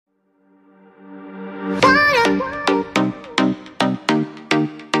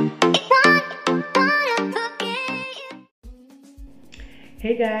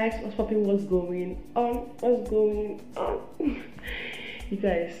Hey guys, what's popping? What's going on? What's going on? You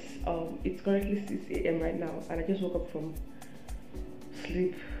guys, it's currently 6 a.m. right now, and I just woke up from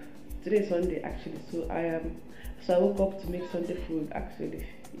sleep. Today is Sunday actually, so I woke up to make Sunday food actually.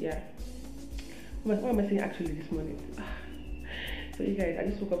 Yeah. Why am I saying actually this morning? So you guys, I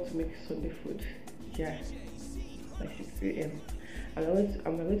just woke up to make Sunday food. Yeah, by 6 a.m. And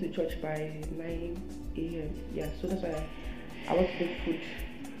I'm going to church by 9 a.m. Yeah, so that's why I want to make food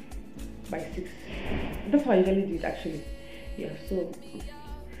by 6. That's how I usually do it actually. Yeah, so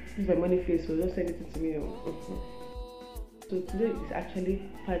this is my money face, so don't send anything to me. So today is actually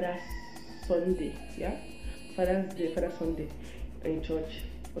Father's Sunday. Yeah, Father's Day, Father's Sunday in church.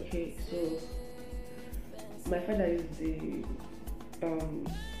 Okay, so my father is the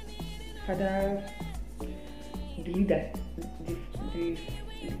father, the leader, the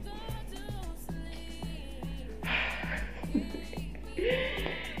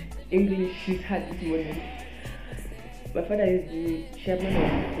English is hard this morning. My father is the chairman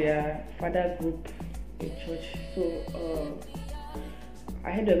of their father group in church. So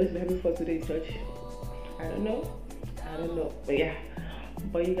I heard they're going to be having fun today in church. I don't know, but yeah.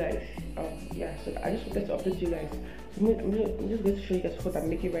 But you guys, yeah. So I just wanted to update you guys. So I'm just going to show you guys what I'm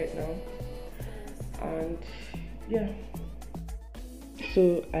making right now, and yeah.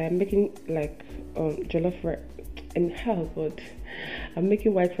 So I am making like jollof rice, and how God, I'm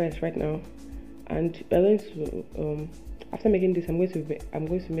making white rice right now, and we're going to after making this, I'm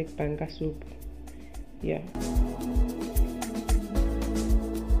going to make banga soup. Yeah.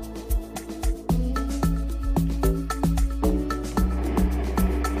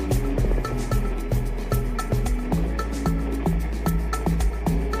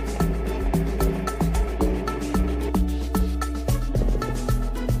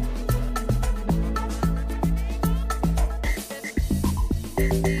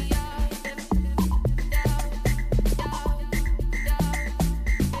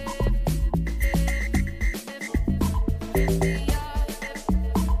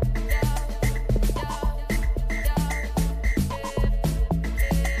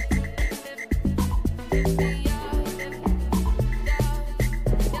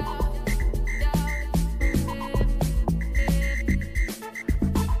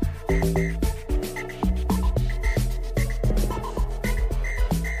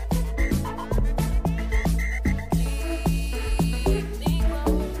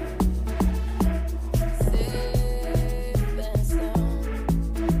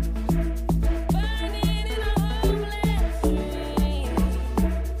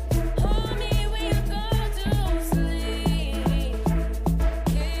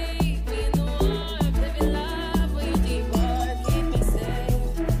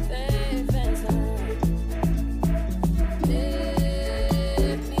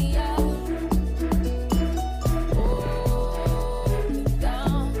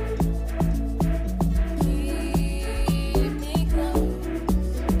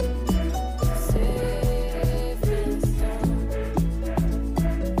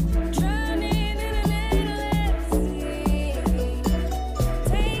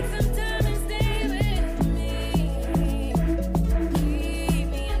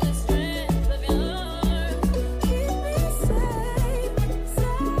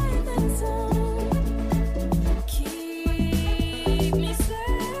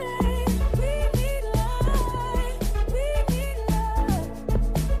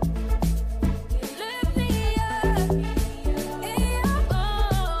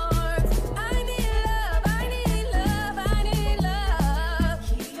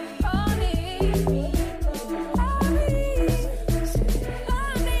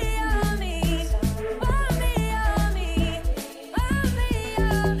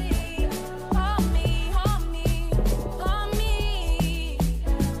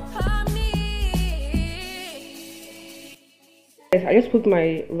 I just put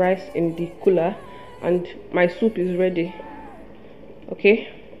my rice in the cooler and my soup is ready. Okay,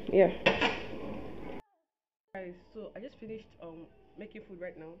 yeah. Guys, so I just finished making food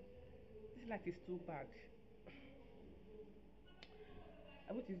right now. This light is too bad.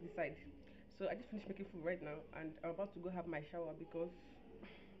 I want to use this side. So I just finished making food right now, and I'm about to go have my shower because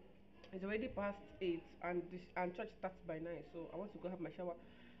it's already past 8 and church starts by 9. So I want to go have my shower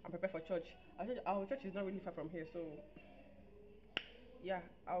and prepare for church. Our church is not really far from here, so yeah,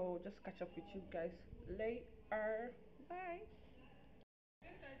 I'll just catch up with you guys later. Bye.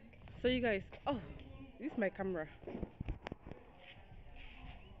 So you guys, oh, this is my camera.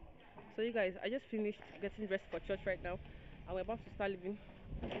 So you guys, I just finished getting dressed for church right now, and we're about to start leaving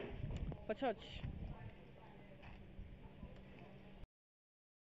for church.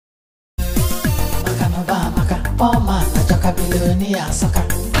 poor man, I talk a billionaire, sucker.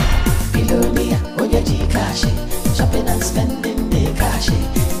 Billionaire, oh yeah, cash. Shopping and spending the cash.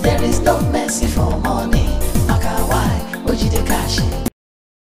 There is no mercy for money. Maka why, oh the cash.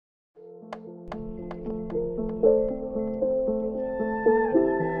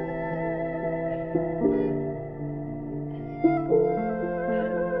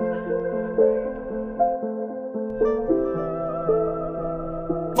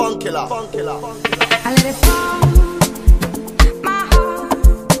 Funkilla. I let it fall, my heart.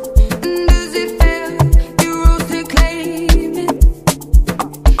 Does it feel you rose to claim it?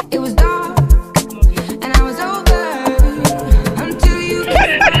 It was dark, and I was over until you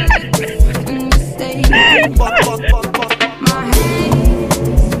came and you stayed. My hands,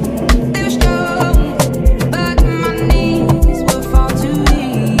 they were strong, but my knees were far too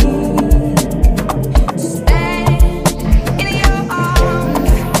weak to stand in your arms.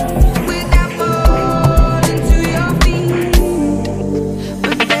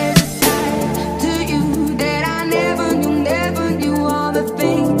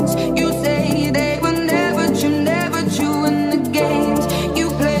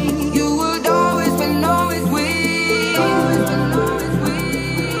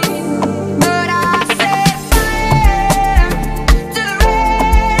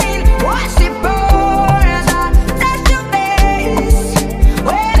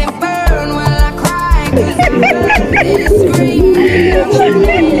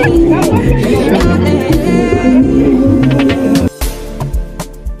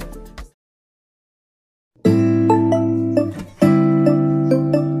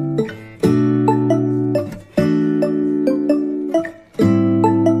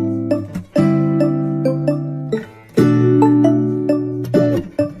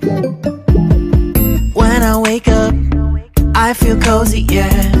 When I wake up, I feel cozy,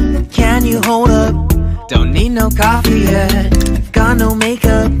 yeah. Can you hold up? Don't need no coffee yet. Got no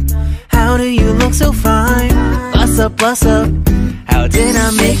makeup. How do you look so fine? Bust up, bust up. How did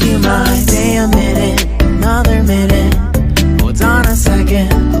I make you mine? Stay a minute, another minute. Hold on a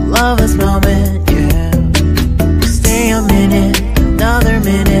second, I love this moment, yeah. Stay a minute, another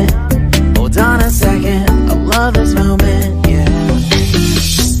minute. Hold on a second, I love this moment, yeah.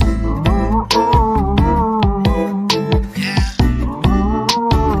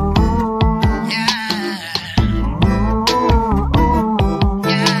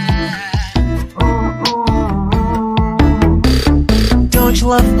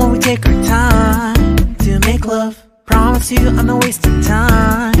 Love when we take our time to make love. Promise you I'm not wasting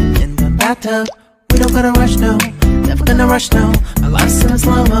time in the bathtub. We don't gotta rush, no. Never gonna rush, no. My life's in a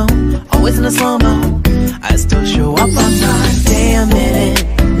slow-mo, always in a slow-mo. I still show up on time. Stay a minute,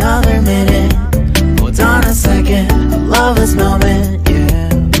 another minute. Hold on a second, I love this moment, yeah.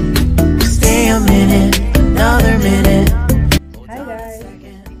 Stay a minute, another minute. Hi guys,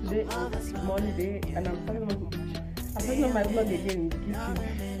 today is Monday and I'm starting on my vlog again in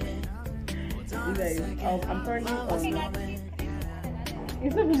Kizzez. You guys, I'm currently on.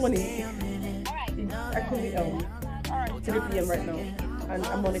 It's not even morning. It's actually 3 p.m. right now, and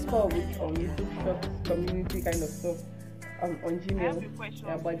I'm on a call with YouTube Shorts community kind of stuff on Gmail.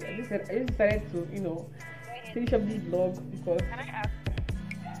 Yeah, but I just decided to finish up this vlog because. Can I ask?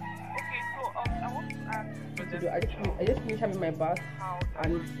 Okay, so I want to ask. I just finished having my bath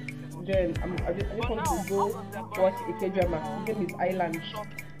and. Then I just want to go watch a K-drama. His name is Island.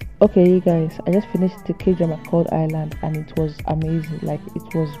 Okay, you guys, I just finished the K-drama called Island, and it was amazing. Like,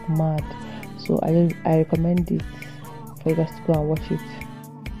 it was mad. So I recommend it for you guys to go and watch it.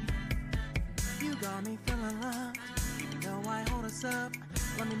 You got me feeling loved, even though I hold us up.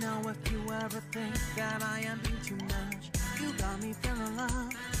 Let me know if you ever think that I am being too much. You got me feeling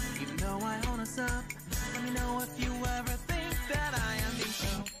loved, even though I hold us up. Let me know if you ever think that I am being so.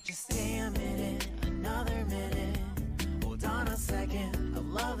 Just stay a minute, another minute. Hold on a second, I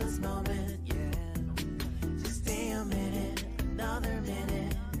love this moment, yeah. Just stay a minute, another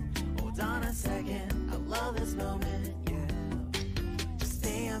minute. Hold on a second, I love this moment, yeah. Just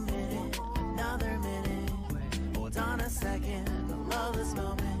stay a minute, another minute. Hold on a second, I love this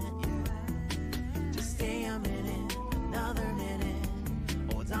moment, yeah. Just stay a minute, another minute.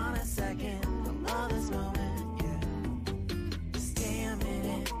 Hold on a second, I love this moment, yeah. Just stay a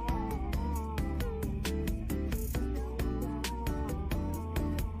minute.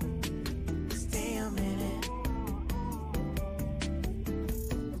 Stay a minute.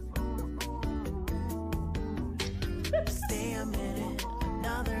 Stay a minute,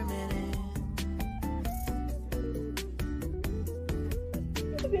 another minute.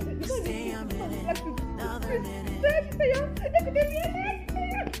 Stay a minute, another minute.